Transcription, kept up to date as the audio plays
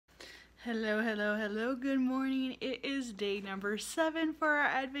Hello, hello, hello, good morning. It is day number 7 for our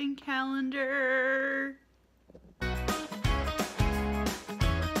advent calendar. Yay!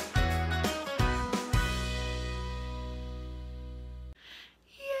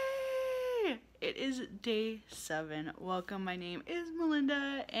 It is day 7. Welcome, my name is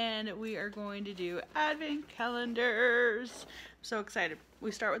Melinda and we are going to do advent calendars. I'm so excited. We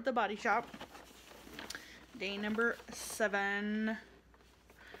start with the Body Shop. Day number 7.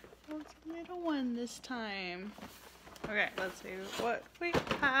 Oh, it's a little one this time. Okay, let's see what we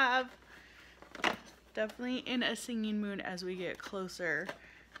have. Definitely in a singing mood as we get closer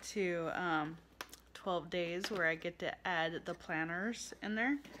to 12 days where I get to add the planners in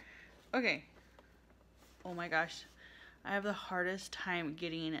there. Okay. Oh my gosh. I have the hardest time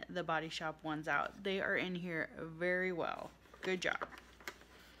getting the Body Shop ones out. They are in here very well. Good job.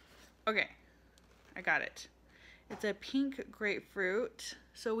 Okay. I got it. It's a pink grapefruit.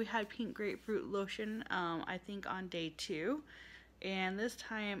 So we had pink grapefruit lotion, I think on day 2. And this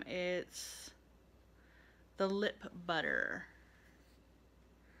time it's the lip butter.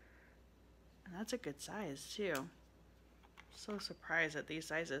 And that's a good size too. So surprised at these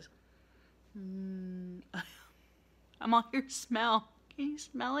sizes. I'm all here smell. Can you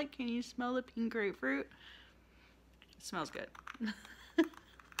smell it? Can you smell the pink grapefruit? It smells good.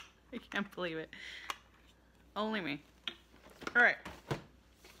 I can't believe it. Only me. Alright.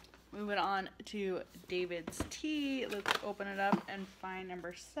 Moving on to David's tea. Let's open it up and find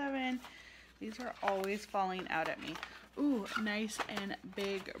number 7. These are always falling out at me. Ooh, nice and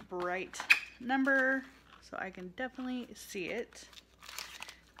big, bright number. So I can definitely see it.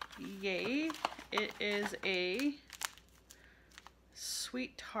 Yay. It is a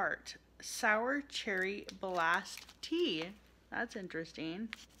Sweet Tart Sour Cherry Blast Tea. That's interesting.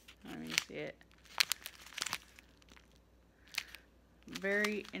 Let me see it.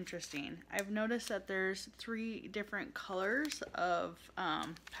 Very interesting. I've noticed that there's 3 different colors of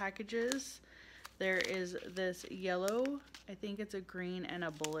packages. There is this yellow, I think it's a green and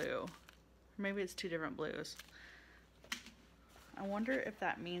a blue. Maybe it's 2 different blues. I wonder if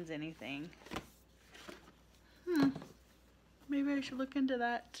that means anything. Maybe I should look into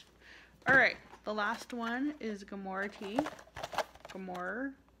that. Alright, the last one is Gamora tea.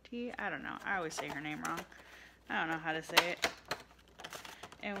 Gamora tea? I don't know. I always say her name wrong. I don't know how to say it.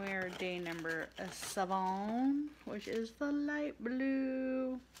 And we are day number 7, which is the light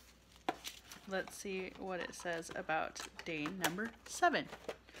blue. Let's see what it says about day number 7.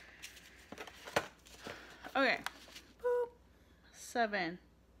 Okay. Boop. 7.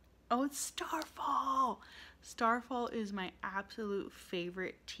 Oh, it's Starfall. Starfall is my absolute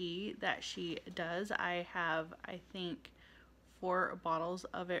favorite tea that she does. I have, I think, 4 bottles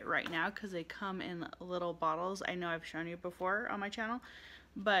of it right now because they come in little bottles. I know I've shown you before on my channel,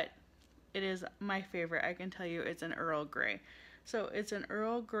 but it is my favorite. I can tell you it's an Earl Grey. So it's an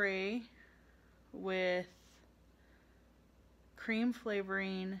Earl Grey with cream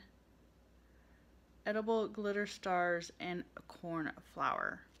flavoring, edible glitter stars, and corn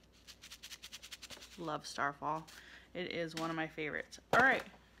flour. Love Starfall. It is one of my favorites. Alright,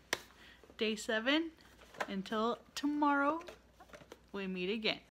 day 7. Until tomorrow, we meet again.